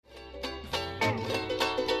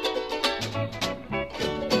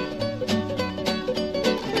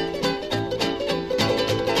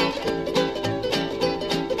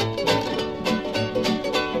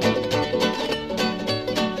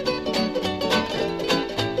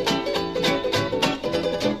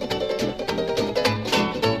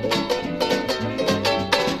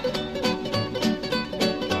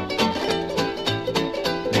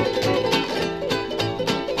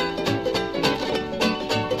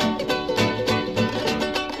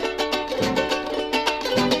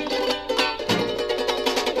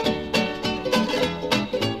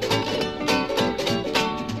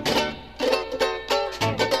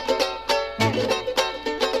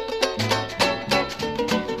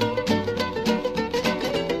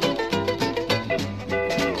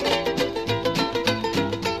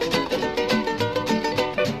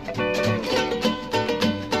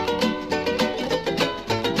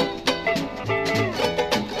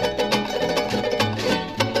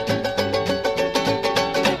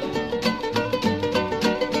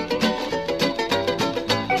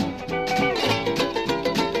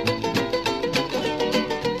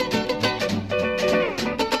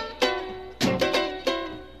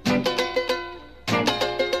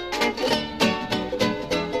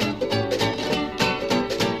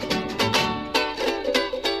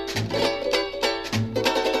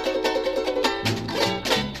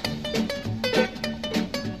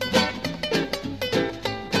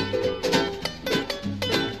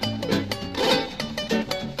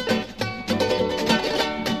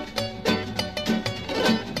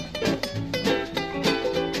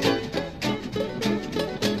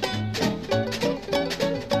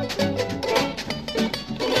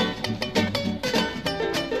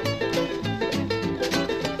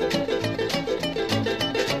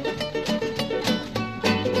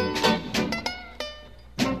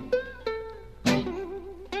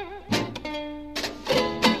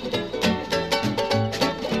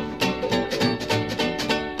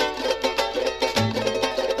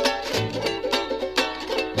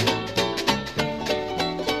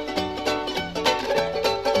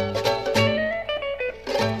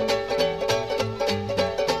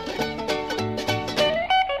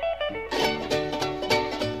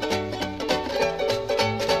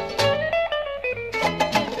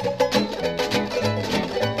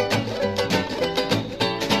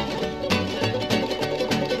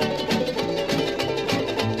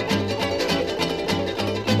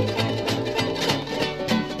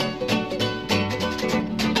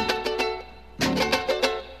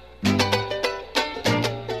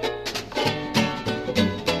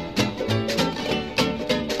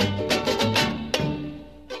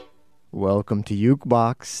Welcome to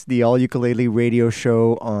Ukebox, the all ukulele radio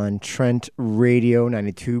show on Trent Radio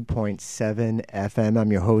 92.7 FM.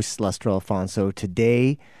 I'm your host, Lester Alfonso.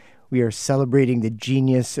 Today, we are celebrating the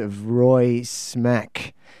genius of Roy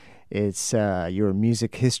Smeck. It's your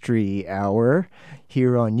music history hour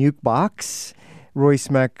here on Ukebox. Roy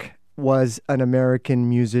Smeck was an American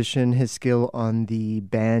musician. His skill on the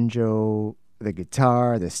banjo, the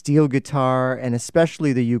guitar, the steel guitar, and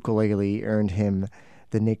especially the ukulele earned him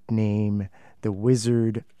the nickname the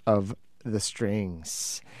Wizard of the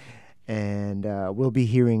Strings. And we'll be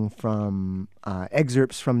hearing from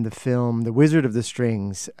excerpts from the film The Wizard of the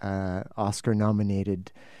Strings,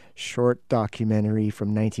 Oscar-nominated short documentary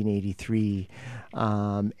from 1983,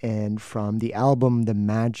 and from the album The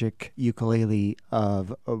Magic Ukulele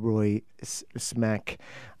of Roy Smeck,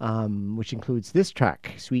 which includes this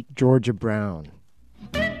track, Sweet Georgia Brown.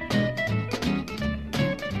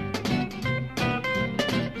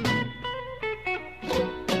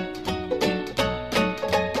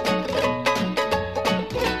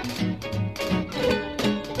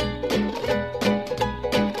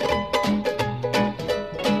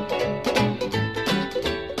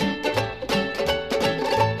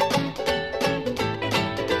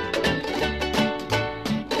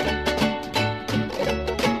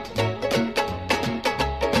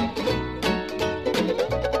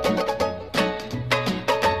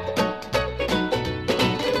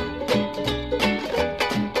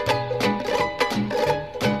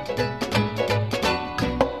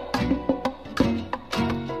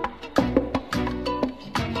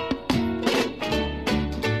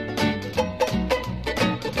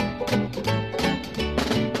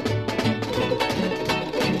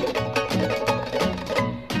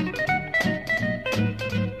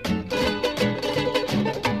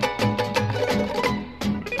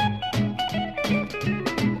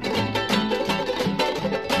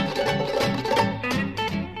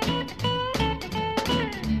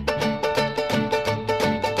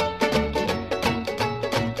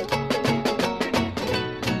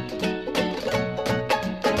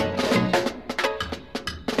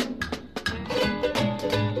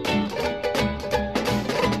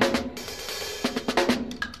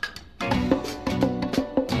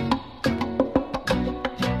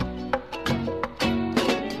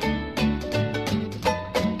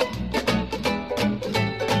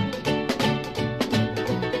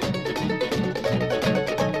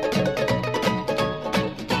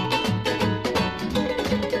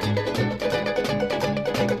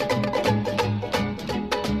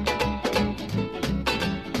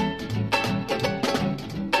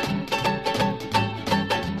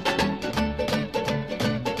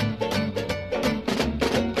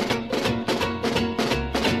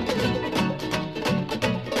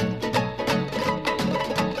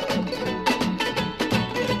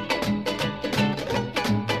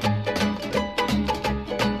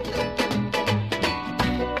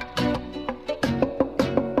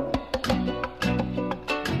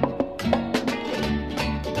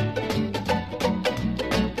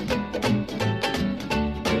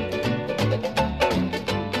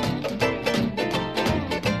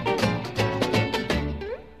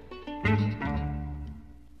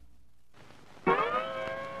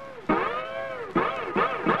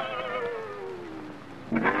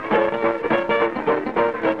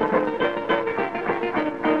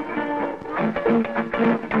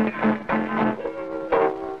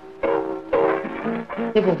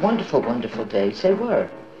 They were wonderful, wonderful days. They were.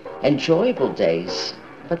 Enjoyable days.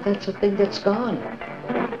 But that's a thing that's gone.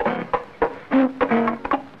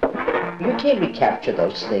 You can't recapture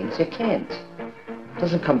those things. You can't. It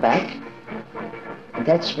doesn't come back. And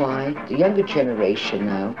that's why the younger generation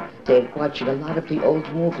now, they're watching a lot of the old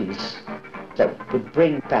movies that would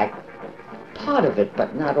bring back part of it,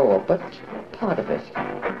 but not all, but part of it.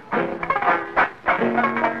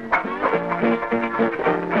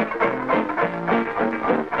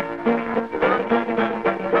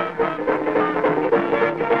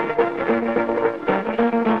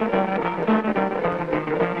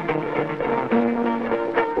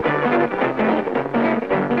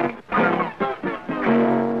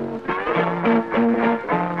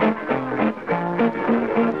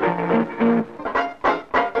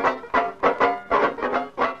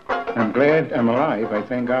 I'm alive. I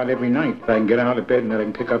thank God every night. I can get out of bed and I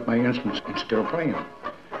can pick up my instruments and still play them.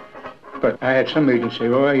 But I had some agents say,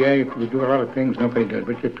 oh, yeah, you do a lot of things nobody does,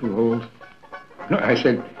 but you're too old. No, I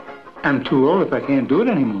said, I'm too old if I can't do it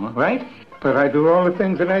anymore, right? But I do all the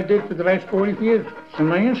things that I did for the last 40 years on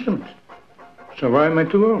my instruments. So why am I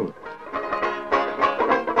too old?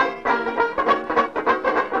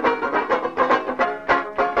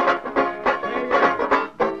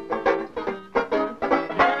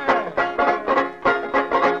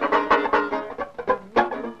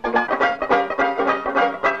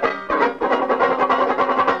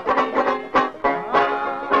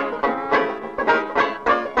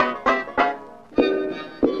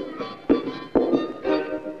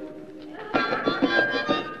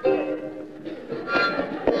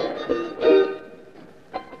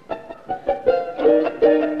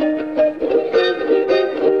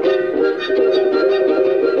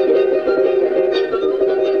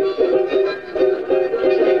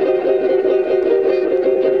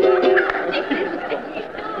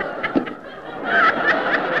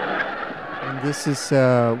 This is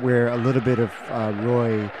where a little bit of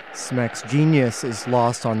Roy Smeck's genius is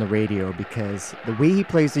lost on the radio, because the way he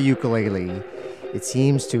plays the ukulele, it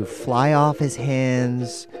seems to fly off his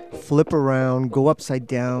hands, flip around, go upside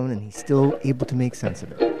down, and he's still able to make sense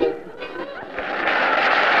of it.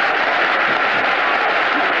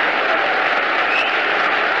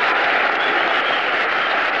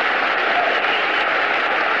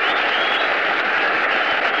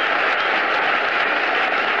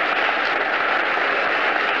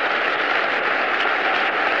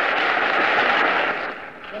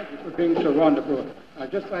 Being so wonderful.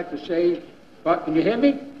 I'd just like to say, what, can you hear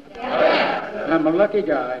me? Yeah. I'm a lucky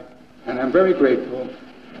guy, and I'm very grateful.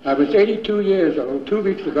 I was 82 years old 2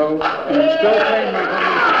 weeks ago, and I'm still playing my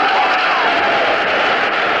harmonica.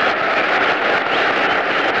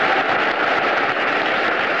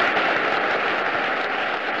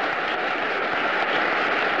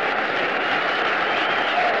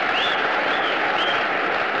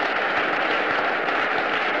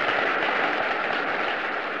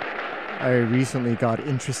 I recently got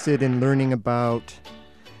interested in learning about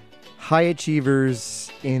high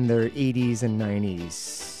achievers in their 80s and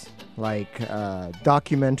 90s, like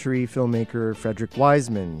documentary filmmaker Frederick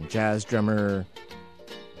Wiseman, jazz drummer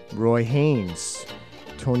Roy Haynes,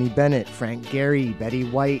 Tony Bennett, Frank Gehry, Betty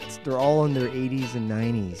White. They're all in their 80s and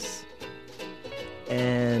 90s.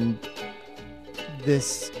 And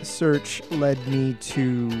this search led me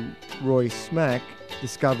to Roy Smeck,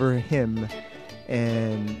 discover him.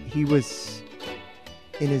 And he was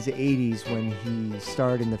in his 80s when he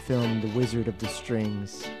starred in the film The Wizard of the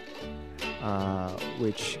Strings,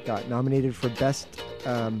 which got nominated for Best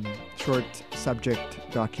Short Subject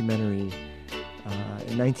Documentary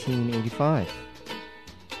in 1985.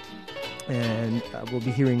 And we'll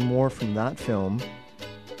be hearing more from that film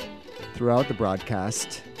throughout the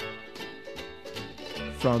broadcast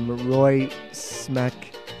from Roy Smeck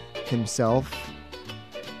himself.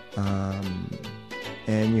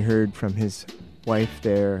 And you heard from his wife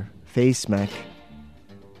there, Faye Smeck,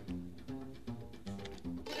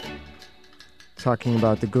 talking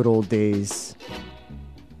about the good old days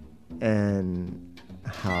and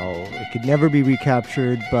how it could never be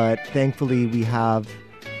recaptured, but thankfully we have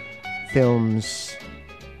films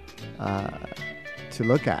to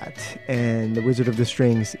look at. And The Wizard of the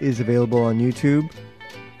Strings is available on YouTube.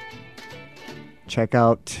 Check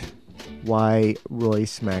out why Roy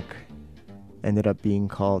Smeck ended up being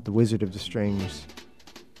called the Wizard of the Strings.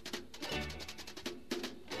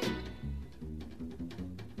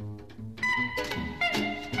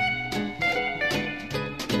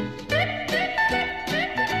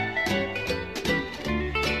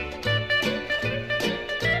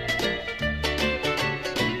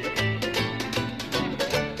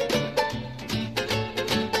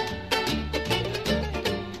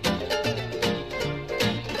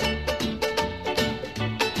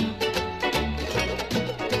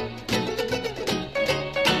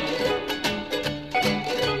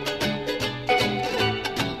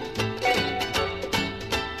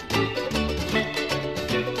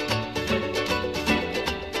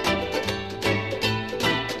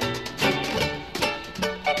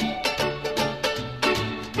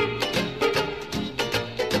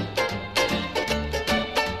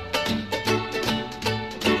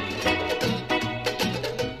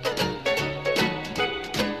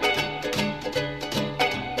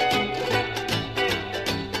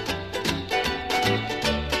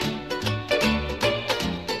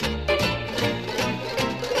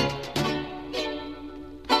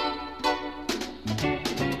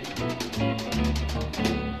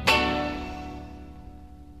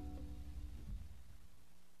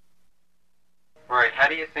 Right, how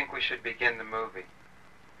do you think we should begin the movie?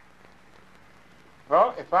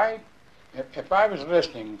 Well, if I was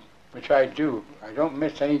listening, which I do, I don't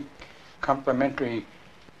miss any complimentary, is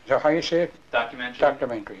that how you say it? Documentary?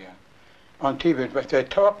 Documentary, yeah. On TV, but they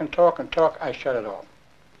talk and talk and talk, I shut it off.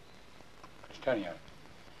 Just telling you.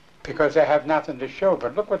 Because I have nothing to show.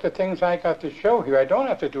 But look what the things I got to show here. I don't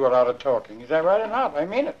have to do a lot of talking. Is that right or not? I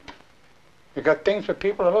mean it. You got things for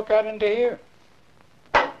people to look at and to hear.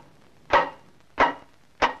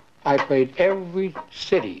 I played every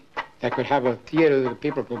city that could have a theater that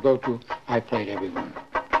people could go to. I played every one.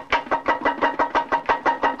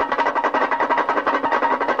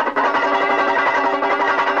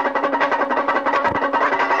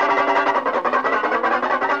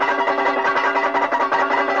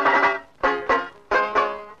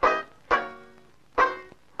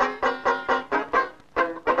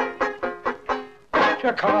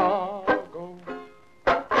 Chicago.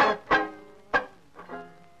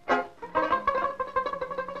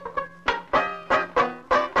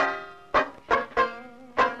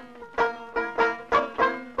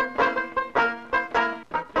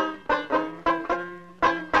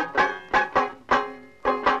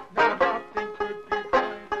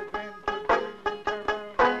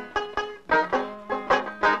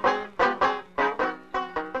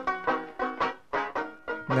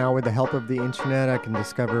 Now, with the help of the internet, I can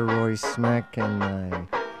discover Roy Smeck, and I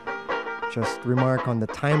just remark on the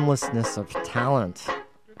timelessness of talent.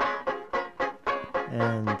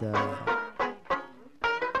 And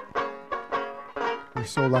we're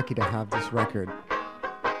so lucky to have this record.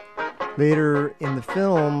 Later in the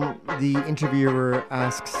film, the interviewer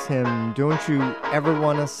asks him, "Don't you ever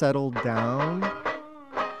want to settle down?"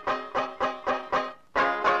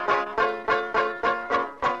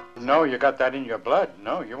 No, you got that in your blood.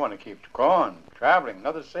 No, you want to keep going, traveling,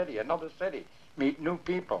 another city, meet new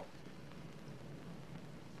people.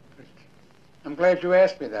 I'm glad you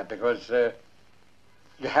asked me that, because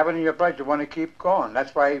you have it in your blood. You want to keep going.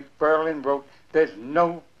 That's why Berlin wrote, "There's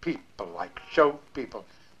no people like show people."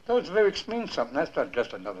 Those lyrics mean something. That's not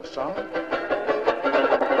just another song.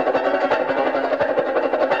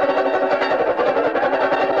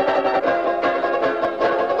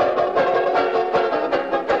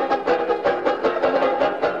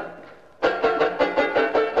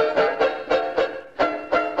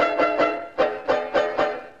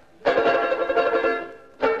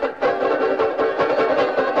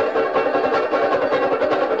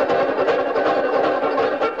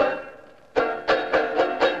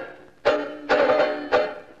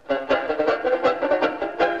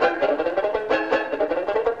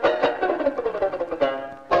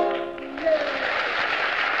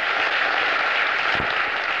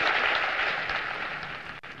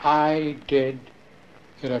 I did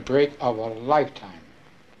get a break of a lifetime.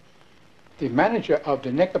 The manager of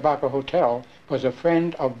the Knickerbocker Hotel was a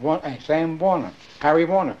friend of Sam Warner, Harry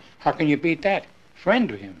Warner. How can you beat that? Friend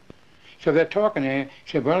to him. So they're talking there.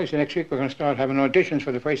 He said, "Well," he said, "next week we're going to start having auditions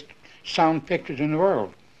for the first sound pictures in the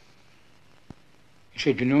world." He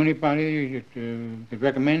said, "You know anybody you could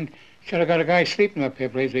recommend?" He said, "I got a guy sleeping up here,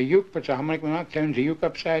 plays a uke, puts a harmonica on, turns the uke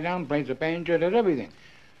upside down, plays a banjo, does everything."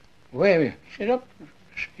 "Where?" He said,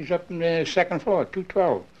 he's up in the second floor,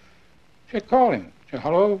 212. I said, "Call him." I said,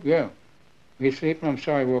 "Hello?" "Yeah." "He's sleeping? I'm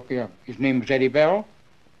sorry I woke you up." His name was Eddie Bell.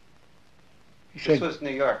 He said, This was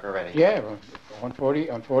New York already. "Yeah, on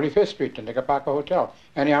 45th Street, the Knickerbocker Hotel."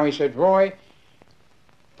 Anyhow, he said, "Roy,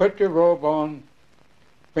 put your robe on,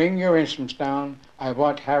 bring your instruments down. I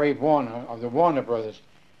want Harry Warner of the Warner Brothers."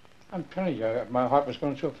 I'm telling you, my heart was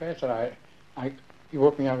going so fast that he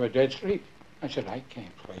woke me out of a dead sleep. I said, "I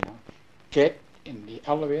can't play now. Get in the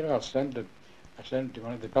elevator. I'll send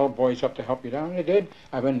one of the bellboys up to help you down." They did.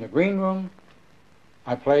 I went in the green room.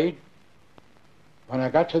 I played. When I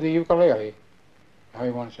got to the ukulele, Harry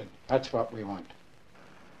Warner said, "That's what we want."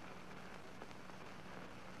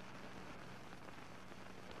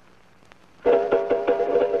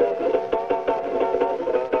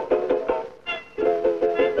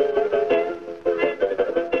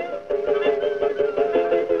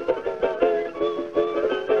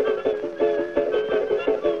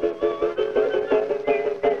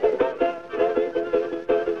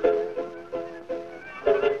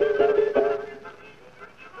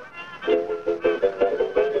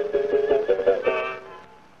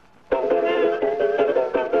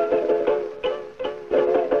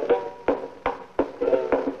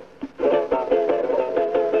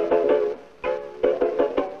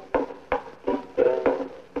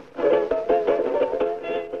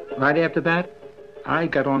 Right after that, I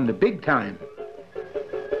got on the big time.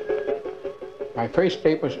 My first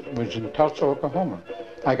date was in Tulsa, Oklahoma.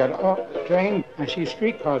 I got off the train, I see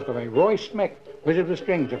streetcars go by. Roy Smeck, Wizard of the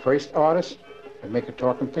Strings, the first artist to make a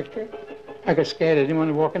talking picture. I got scared. I didn't want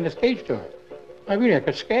to walk in the stage door. I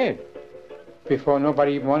got scared. Before,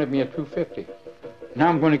 nobody even wanted me at $250. Now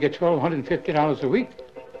I'm going to get $1,250 a week.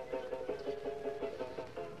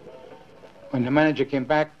 When the manager came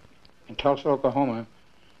back in Tulsa, Oklahoma,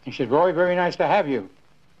 he said, "Roy, very nice to have you."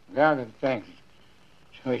 "Yeah, thanks."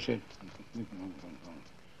 So he said,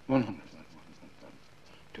 100,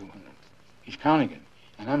 200. He's counting it.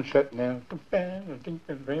 And I'm sitting there,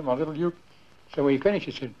 my little uke. So when he finished,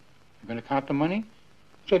 he said, "You going to count the money?"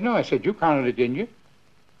 I said, "No." I said, "You counted it, didn't you?"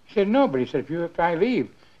 He said, "No," but he said, if I leave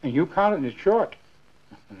and you count it and it's short,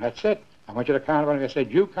 and that's it. I want you to count it. I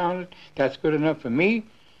said, "You counted it. That's good enough for me."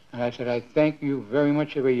 And I said, "I thank you very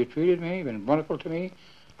much the way you treated me. You've been wonderful to me.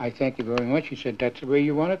 I thank you very much." He said, "That's the way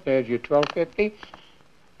you want it. There's your $1,250.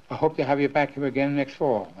 I hope to have you back here again next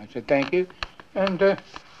fall." I said, "Thank you." And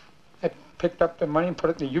I picked up the money and put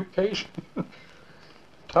it in the uke case.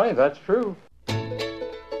 Tell you, that's true.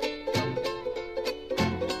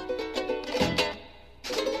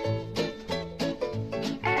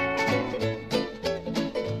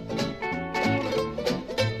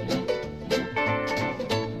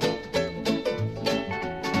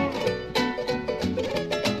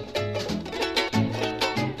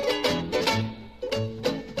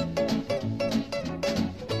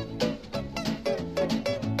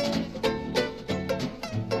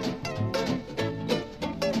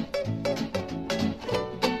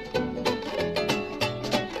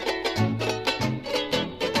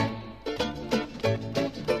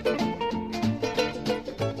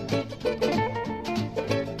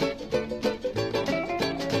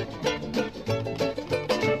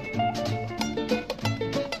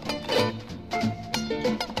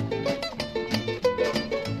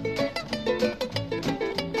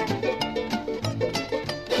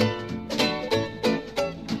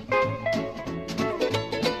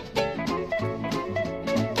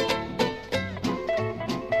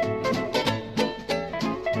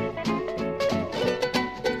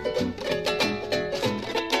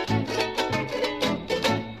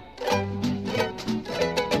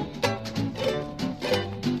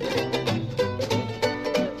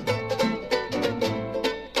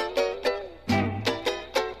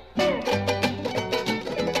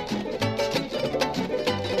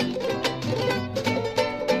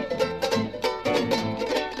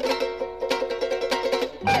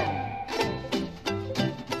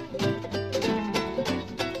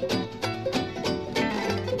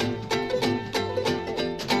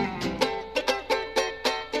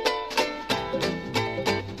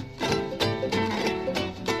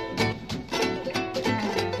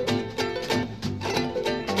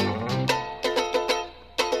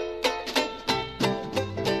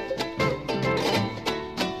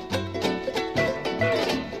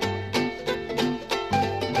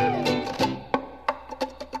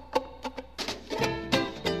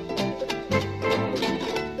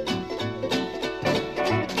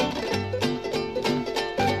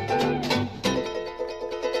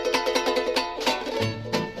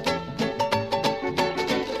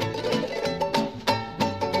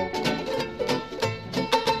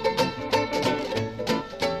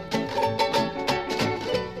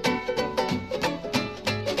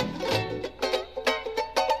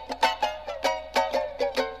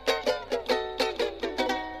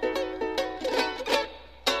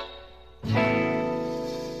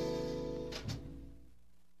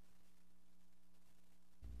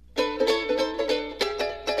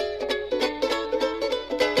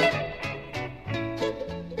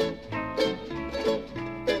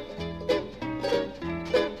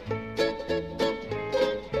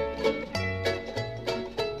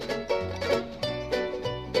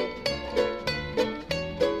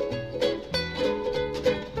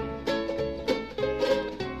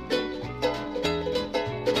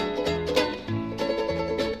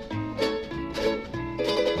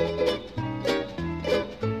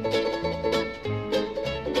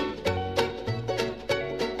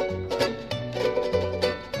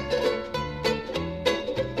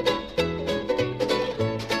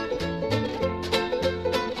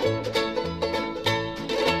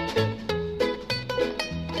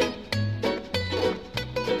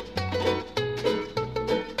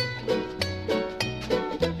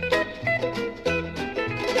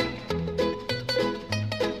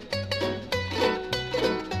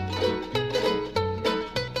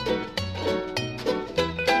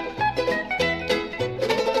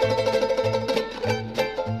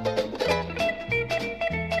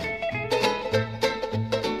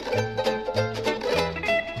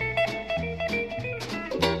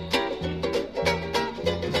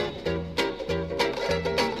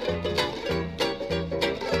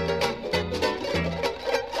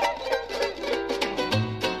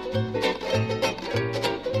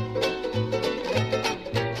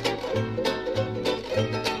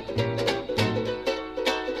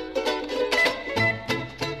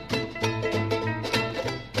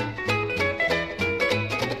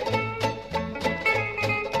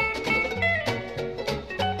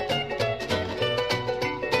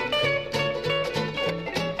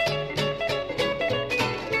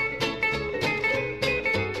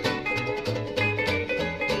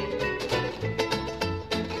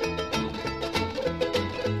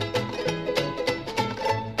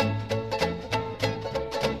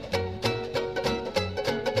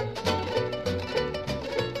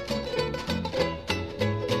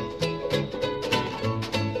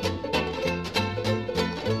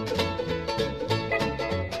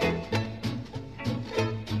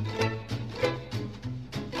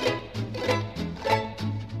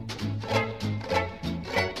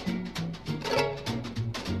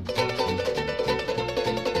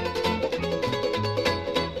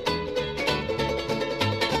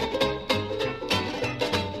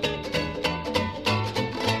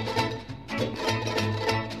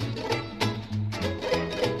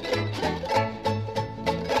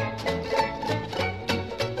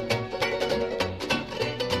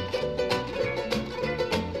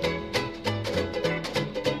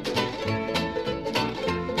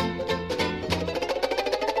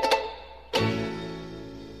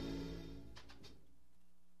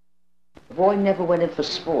 Roy never went in for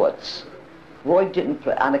sports. Roy didn't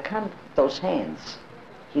play, on account of those hands.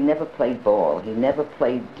 He never played ball. He never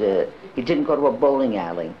played, he didn't go to a bowling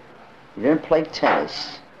alley. He didn't play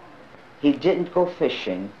tennis. He didn't go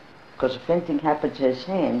fishing, because if anything happened to his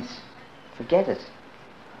hands, forget it.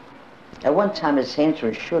 At one time, his hands were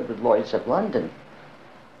insured with Lloyd's of London.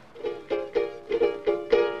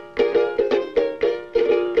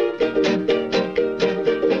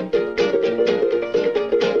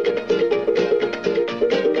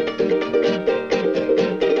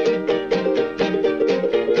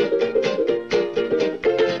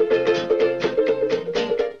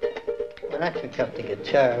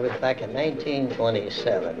 It was back in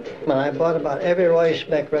 1927 when I bought about every Roy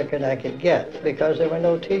Schmeck record I could get because there were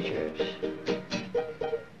no teachers.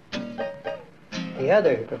 The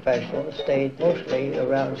other professionals stayed mostly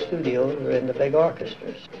around studios or in the big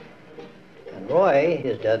orchestras. And Roy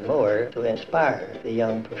has done more to inspire the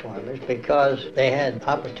young performers because they had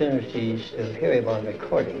opportunities to hear him on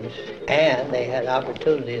recordings, and they had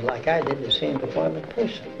opportunities like I did to see him perform in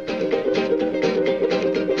person.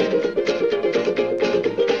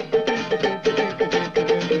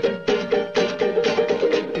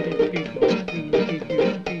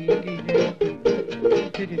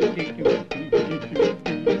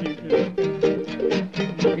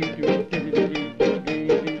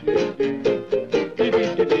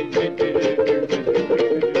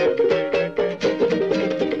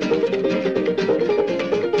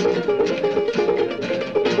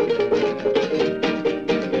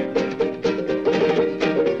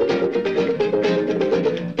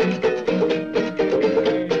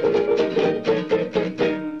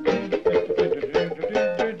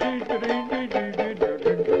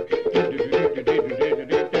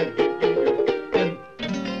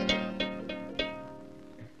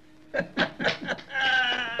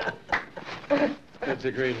 That's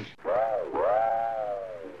the greatest.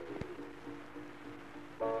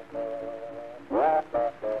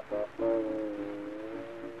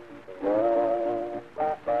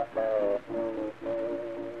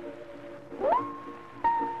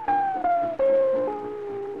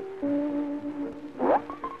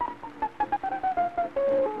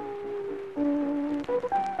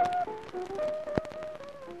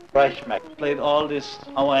 Roy Schmeck played all this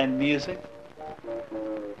Hawaiian music.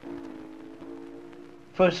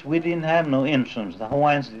 First, we didn't have no instruments. The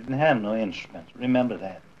Hawaiians didn't have no instruments. Remember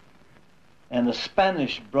that. And the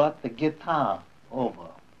Spanish brought the guitar over.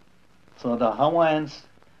 So the Hawaiians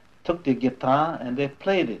took the guitar and they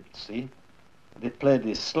played it, see? They played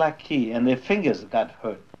the slack key and their fingers got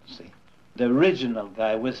hurt, see? The original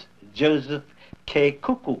guy was Joseph K.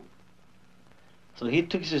 Kuku. So he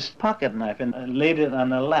took his pocket knife and laid it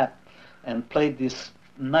on a lap and played this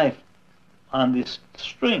knife on this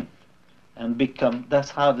string. And that's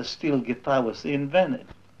how the steel guitar was invented.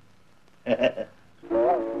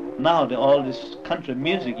 Now all this country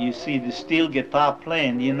music, you see the steel guitar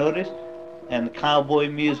playing, you notice? And cowboy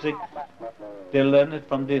music, they learn it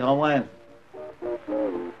from the Hawaiians.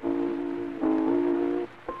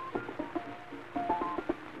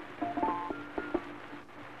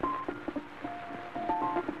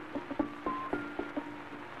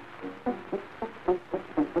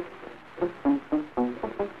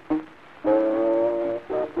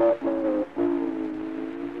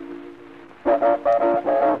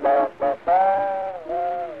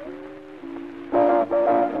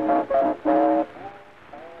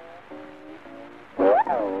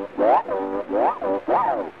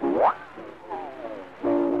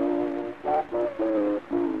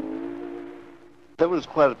 There was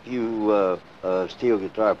quite a few steel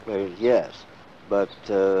guitar players, yes, but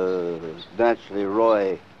naturally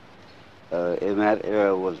Roy in that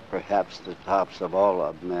era was perhaps the tops of all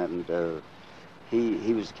of them, and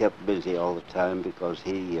he was kept busy all the time because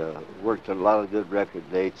he worked a lot of good record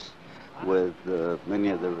dates with many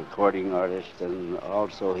of the recording artists, and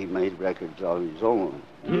also he made records on his own.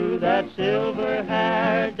 To that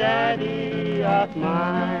silver-haired daddy of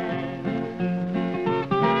mine,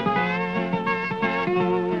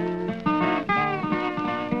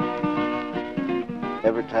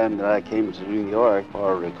 every time that I came to New York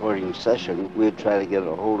for a recording session, we'd try to get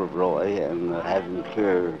a hold of Roy and have him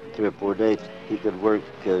clear 3 or 4 dates. He could work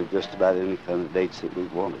just about any kind of dates that we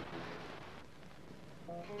wanted.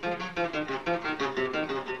 I'm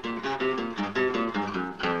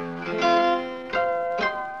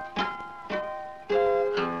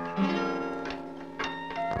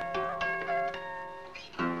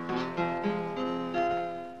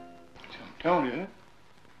telling you,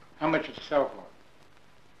 how much it sell for?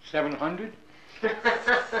 $700?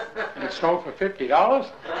 And it sold for $50?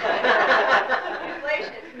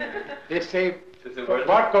 Inflation. They say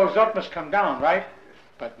what goes up must come down, right?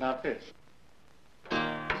 But not this.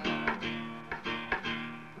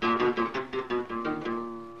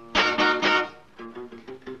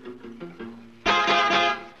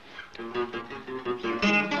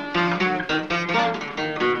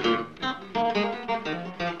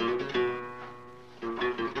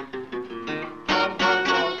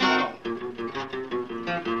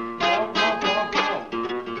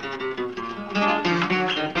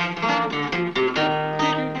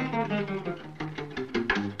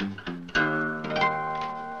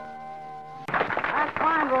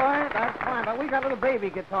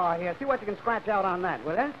 Guitar here. See what you can scratch out on that,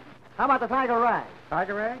 will you? How about the Tiger Rag?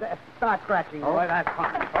 Tiger Rag? Start scratching, boy. That's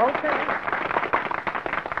fine. Okay.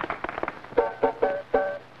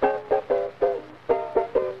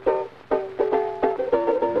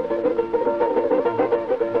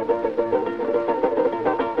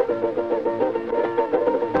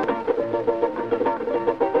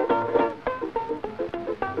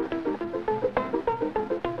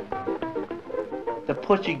 The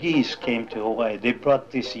Portuguese came to Hawaii. They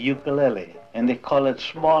brought this ukulele, and they call it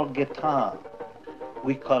small guitar.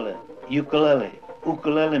 We call it ukulele.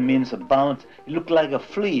 Ukulele means a bounce. It looked like a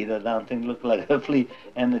flea. The damn thing looked like a flea,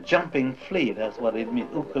 and a jumping flea. That's what it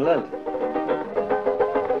means, ukulele.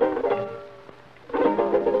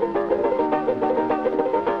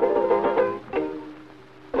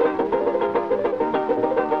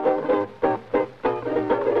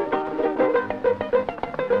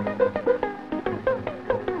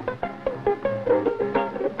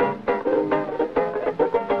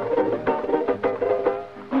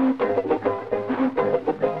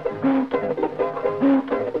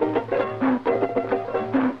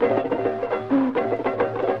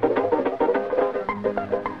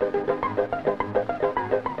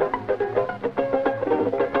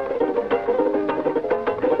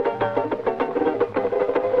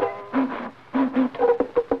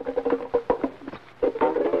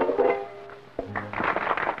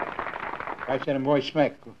 I said, I'm Roy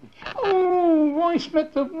Schmeck. Oh, Roy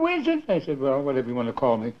Schmeck the Wizard. I said, well, whatever you want to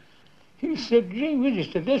call me. He said, gee whiz,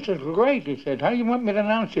 he said, this is great. He said, how do you want me to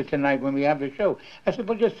announce it tonight when we have the show? I said,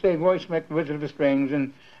 well, just say Roy Schmeck, Wizard of the Strings,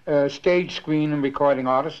 and stage, screen, and recording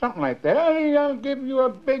artist, something like that. Hey, I'll give you a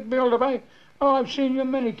big build-up. I've seen you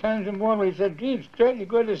many times in Broadway. He said, gee, it's certainly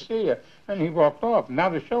good to see you. And he walked off. Now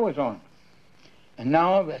the show is on. And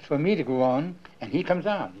now it's for me to go on, and he comes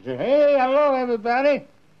out. He said, hey, hello, everybody.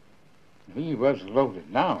 He was loaded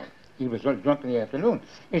now. He was drunk in the afternoon.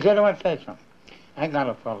 He said, I want to say something. I got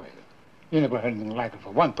a fellow here. You never heard anything like it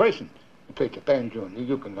for one person. He plays the banjo and the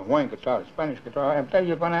uke and the Hawaiian guitar, the Spanish guitar. I tell you,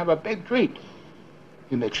 you're going to have a big treat.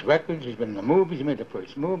 He makes records. He's been in the movies. He made the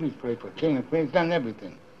first movie. He's played for King and Queen. He's done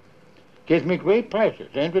everything. Gives me great pleasure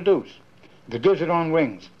to introduce the Gizzard on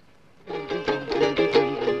Wings.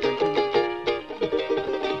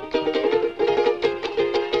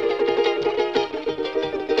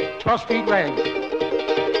 12-Street Rag.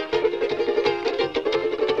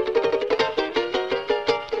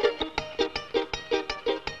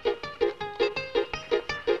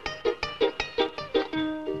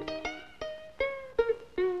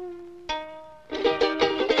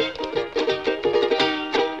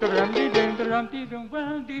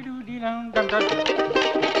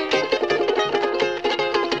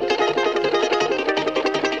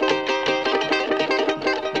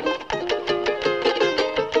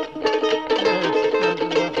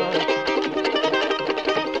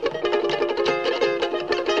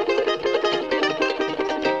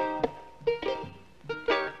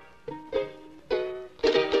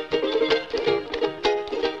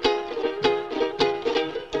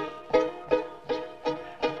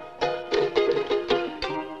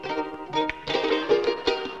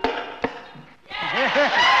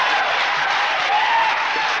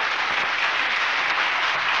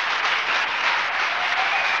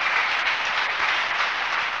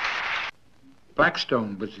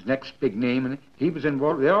 Blackstone was his next big name, and he was in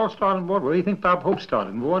vaudeville. They all started in vaudeville. What do you think Bob Hope started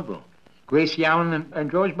in vaudeville? Gracie Allen and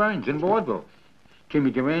George Burns in vaudeville. Jimmy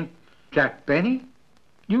Durant, Jack Benny,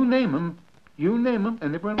 you name them,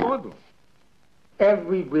 and they were in vaudeville.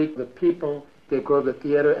 Every week, the people, they go to the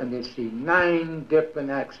theater and they see 9 different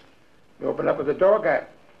acts. You open up with a dog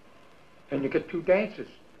act, and you get 2 dancers,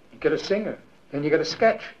 you get a singer, then you get a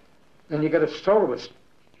sketch, then you get a soloist.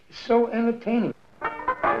 It's so entertaining.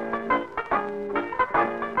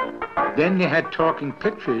 Then they had talking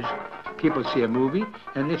pictures. People see a movie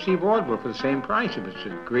and they see vaudeville for the same price. If it's a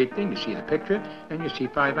great thing, you see the picture and you see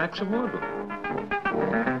 5 acts of vaudeville.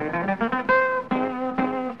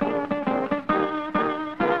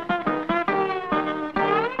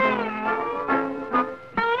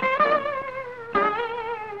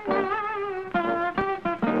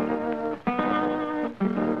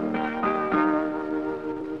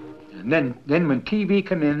 Then when TV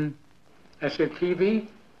come in, I said, TV?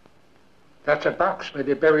 That's a box where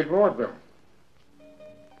they buried Vaudeville.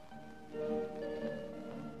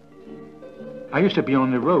 I used to be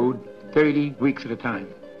on the road 30 weeks at a time.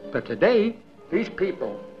 But today, these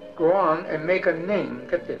people go on and make a name,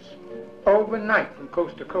 get this, overnight from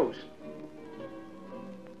coast to coast.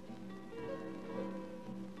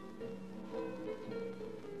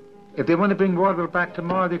 If they want to bring vaudeville back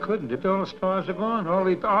tomorrow, they couldn't. If all the stars are gone, all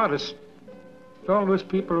the artists, all those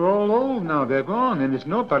people are all old now. They're gone, and there's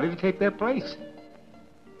nobody to take their place.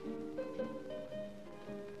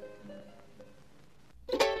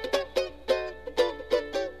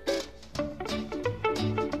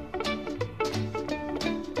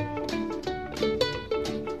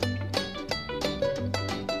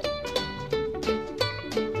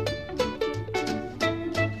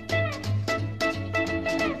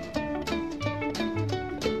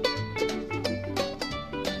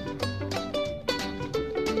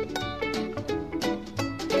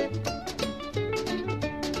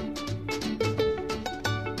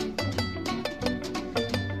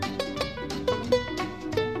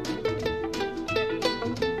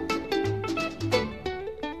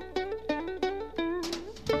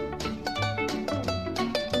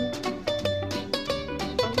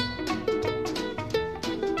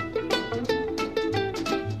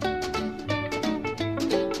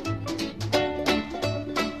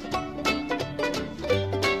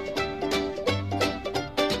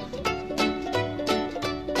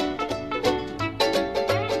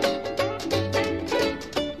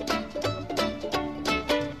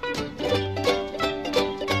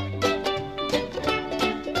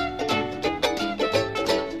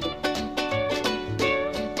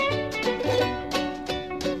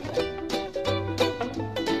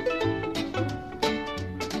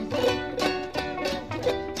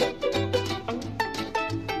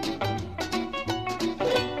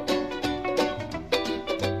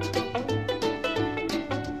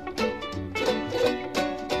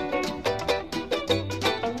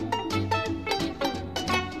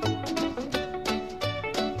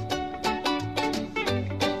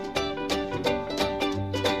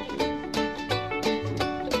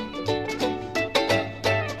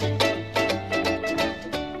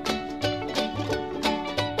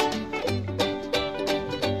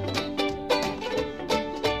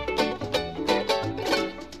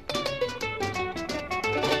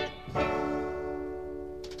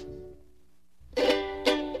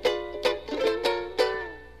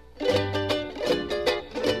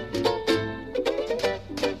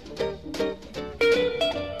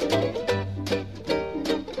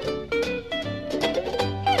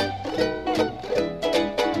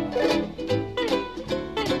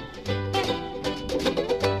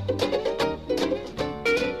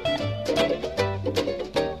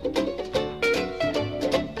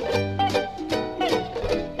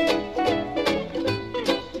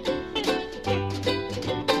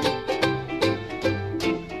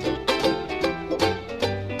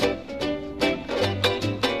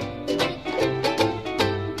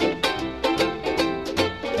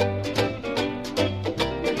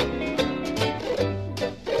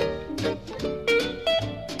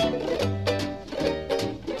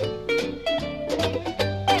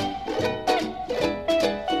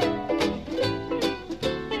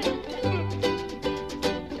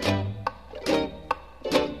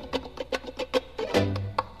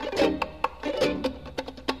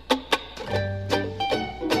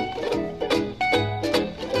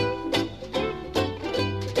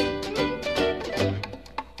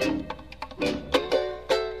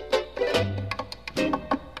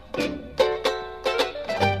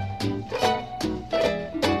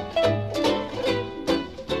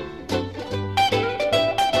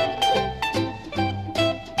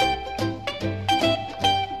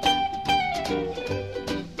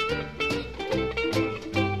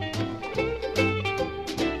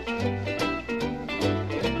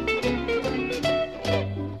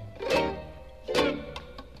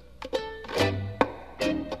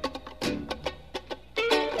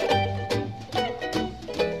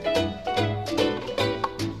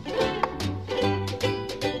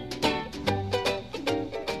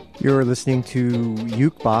 You're listening to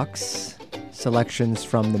Ukebox, selections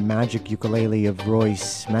from the magic ukulele of Roy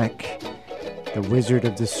Smeck, the Wizard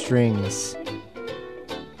of the Strings.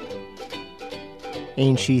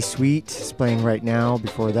 Ain't She Sweet is playing right now,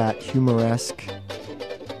 before that Humoresque.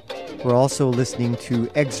 We're also listening to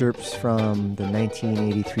excerpts from the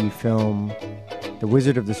 1983 film The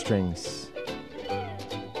Wizard of the Strings,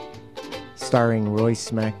 starring Roy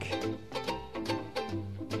Smeck,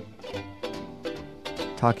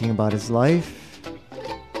 talking about his life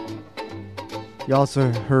You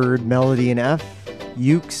also heard Melody in F,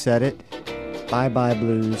 Uke Said It, Bye Bye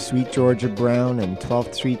Blues, Sweet Georgia Brown, and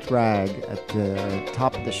 12th Street Rag at the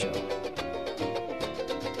top of the show.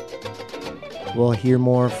 We'll hear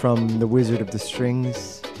more from The Wizard of the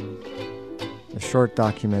Strings, a short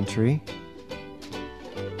documentary.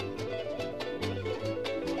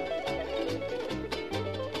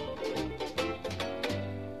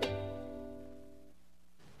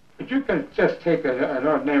 But you can just take an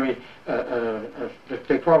ordinary,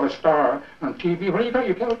 they call a star on TV. What do you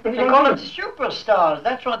call it? They call them superstars.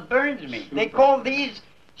 That's what burns me. They call these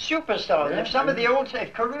superstars. Yeah, if some of the old,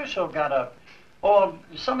 if Caruso got up, or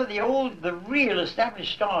some of the old, the real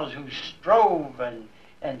established stars who strove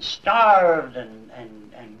and starved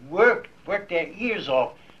and worked their ears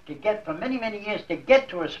off to get, for many, many years, to get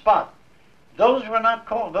to a spot, those were not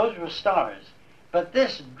called, those were stars. But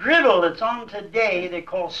this drivel that's on today, they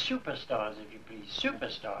call superstars, if you please,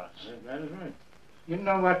 superstars. Yeah, that is right. You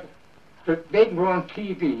know what? They can go on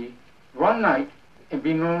TV one night and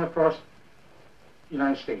be known across the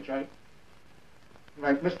United States, right?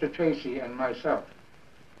 Like Mr. Tracy and myself.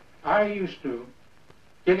 I used to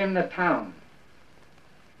get into town,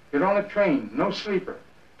 get on a train, no sleeper,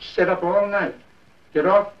 sit up all night, get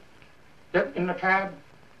off, get in the cab,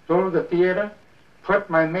 go to the theater, put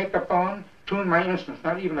my makeup on, tune my instruments,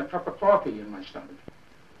 not even a cup of coffee in my stomach.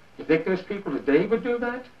 You think there's people today would do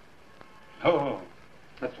that? Oh.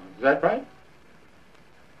 Is that right?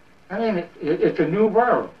 I mean, it's a new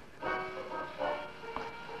world.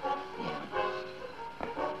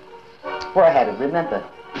 Roy had it, remember.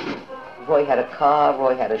 Roy had a car,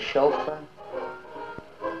 Roy had a chauffeur.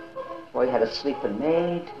 Roy had a sleeping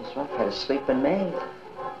maid. His wife had a sleeping maid.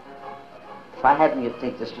 If I hadn't, you'd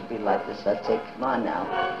think this would be like this. I'd say, come on now.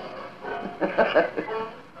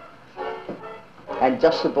 And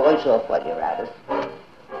dust the boys off while you're at it.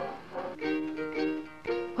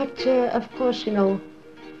 But, of course, you know,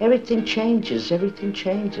 everything changes.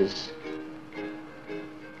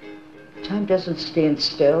 Time doesn't stand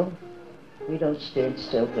still. We don't stand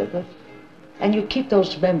still with it. And you keep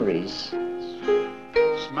those memories.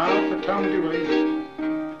 Smile for Tom Dooley.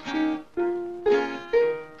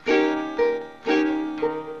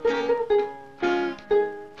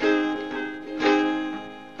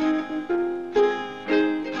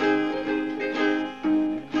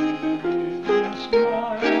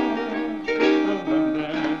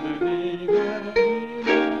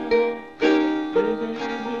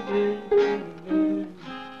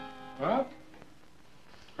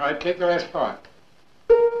 Take the last part.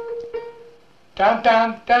 Down,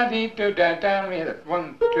 down, down, dee, do, down, down. Let me hit it.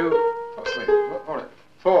 1, 2, wait, hold it.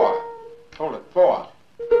 4. Hold it. 4.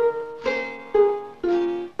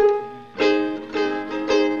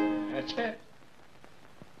 That's it.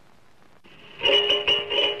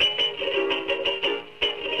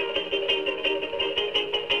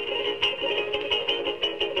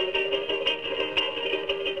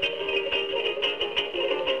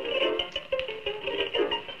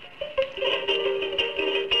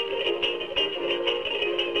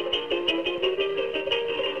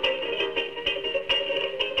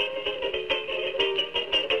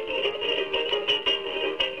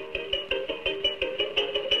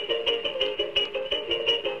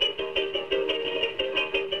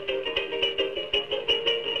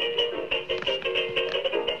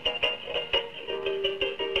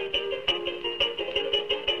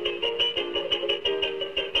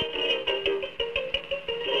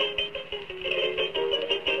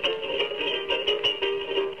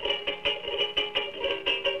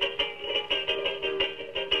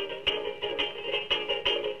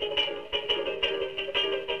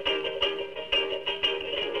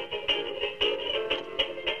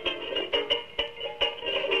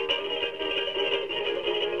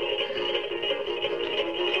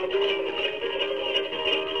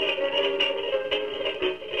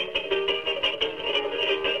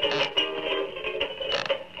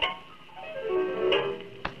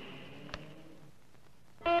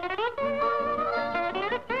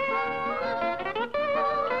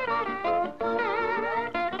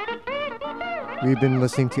 We've been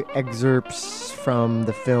listening to excerpts from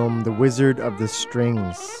the film The Wizard of the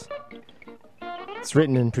Strings. It's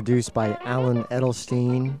written and produced by Alan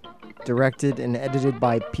Edelstein, directed and edited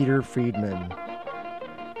by Peter Friedman.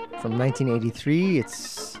 From 1983,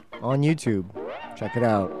 it's on YouTube. Check it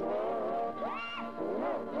out.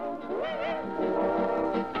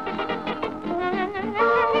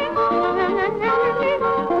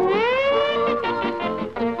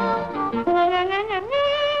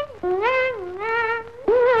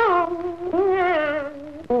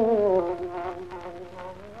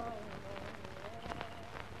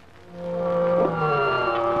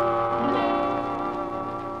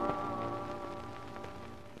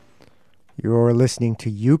 You're listening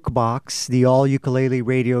to Ukebox, the all-ukulele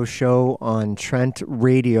radio show on Trent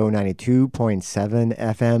Radio 92.7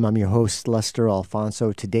 FM. I'm your host, Lester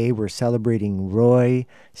Alfonso. Today we're celebrating Roy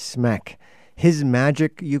Smek, his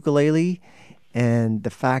magic ukulele, and the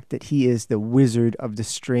fact that he is the wizard of the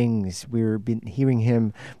strings. We've been hearing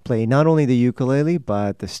him play not only the ukulele,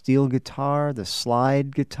 but the steel guitar, the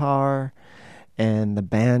slide guitar, and the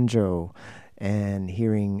banjo, and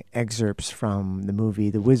hearing excerpts from the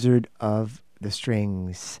movie The Wizard of the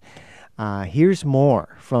Strings. Here's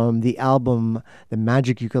more from the album The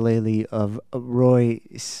Magic Ukulele of Roy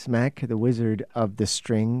Smek, The Wizard of the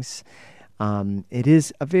Strings. It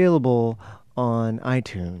is available on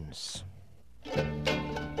iTunes.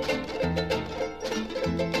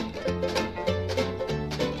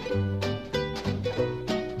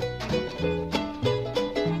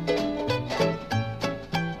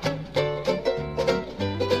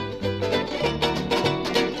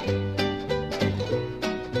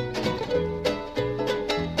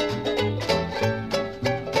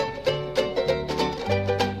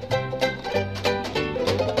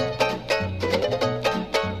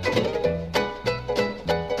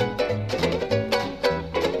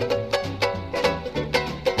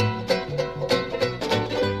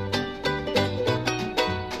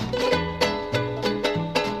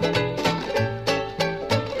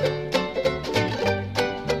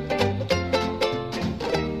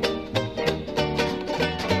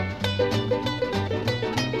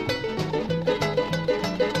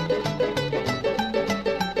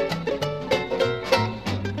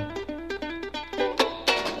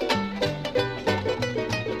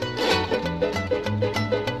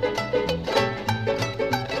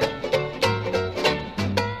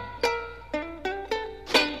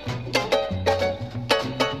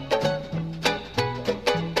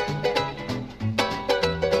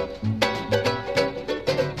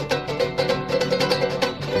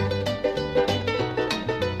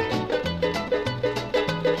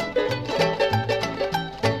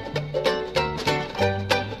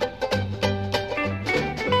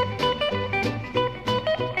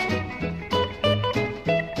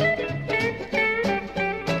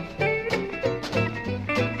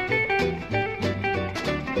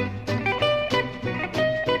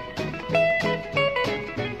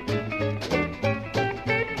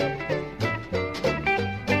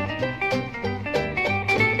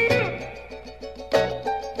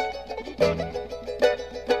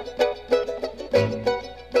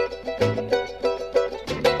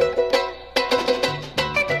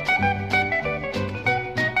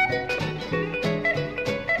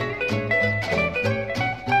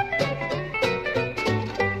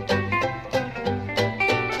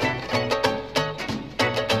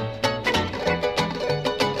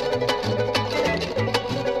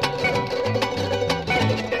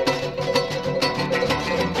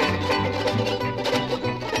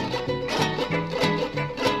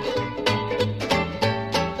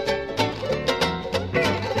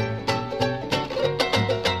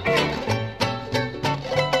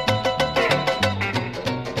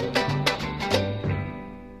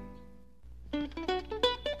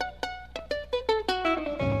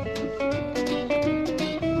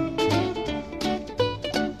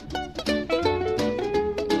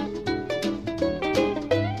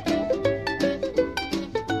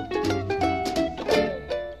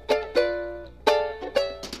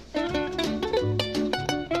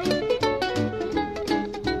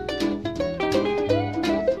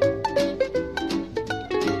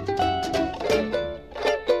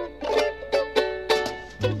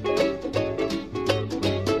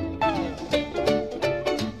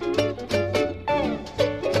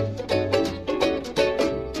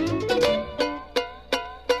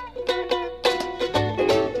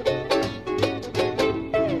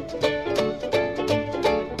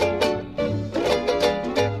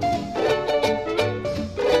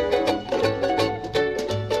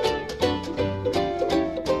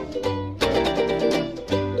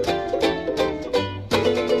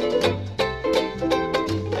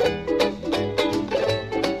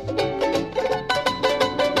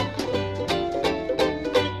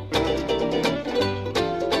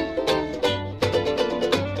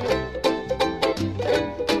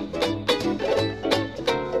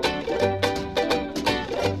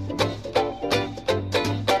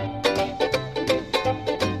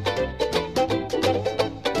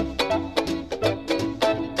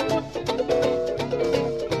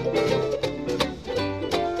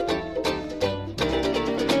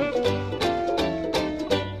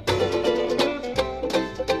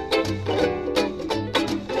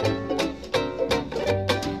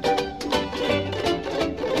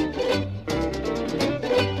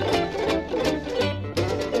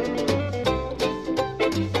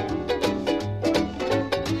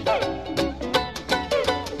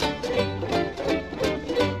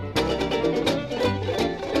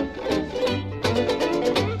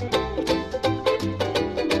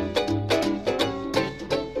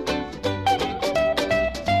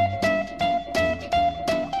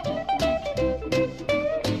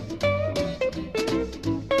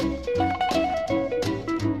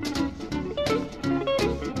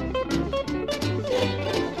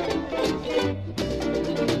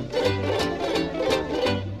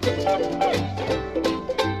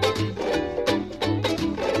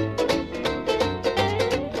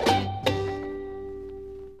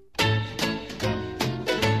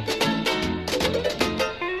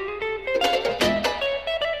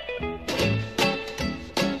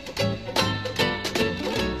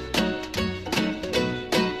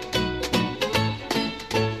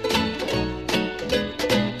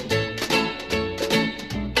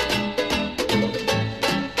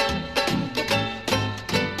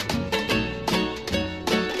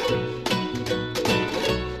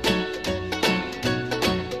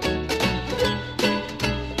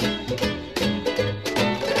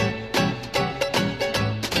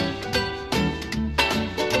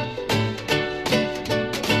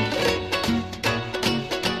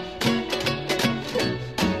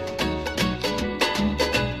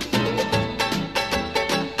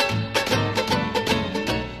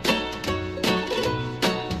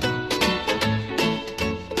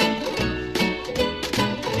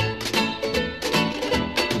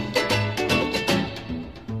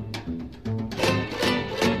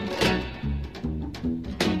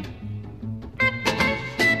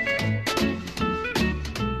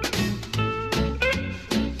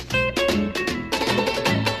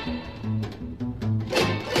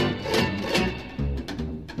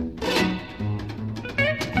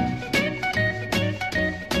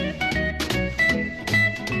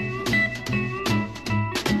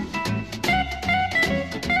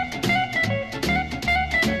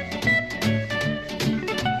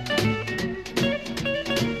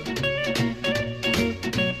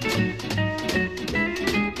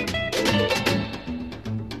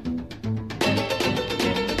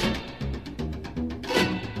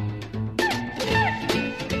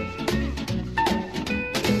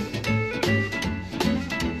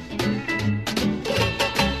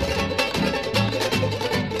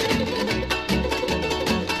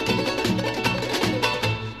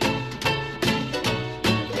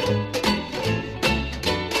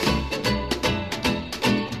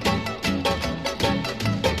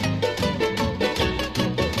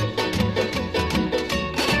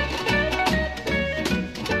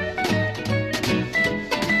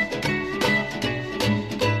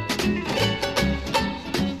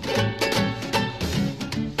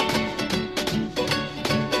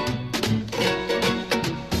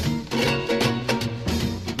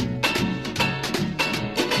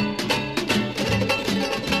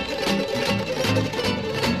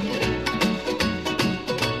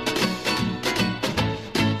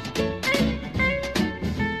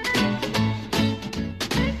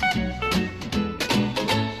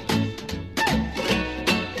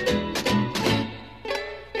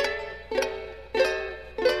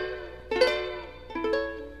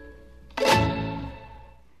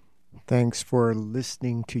 Thanks for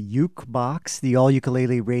listening to Ukebox, the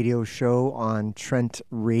all-ukulele radio show on Trent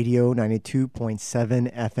Radio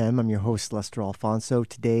 92.7 FM. I'm your host, Lester Alfonso.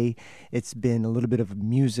 Today, it's been a little bit of a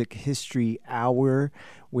music history hour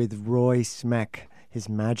with Roy Smeck, his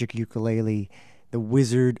magic ukulele, the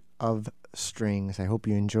Wizard of Strings. I hope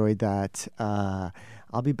you enjoyed that.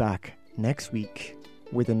 I'll be back next week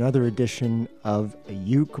with another edition of a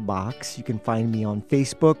Ukebox. You can find me on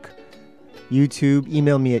Facebook, YouTube,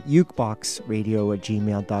 email me at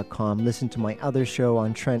ukeboxradio@gmail.com. Listen to my other show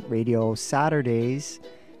on Trent Radio Saturdays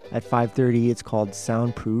at 5:30. It's called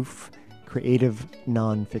Soundproof, creative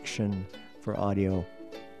nonfiction for audio.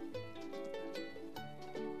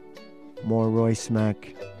 More Roy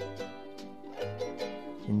Smeck.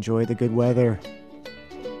 Enjoy the good weather.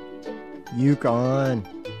 Uke on.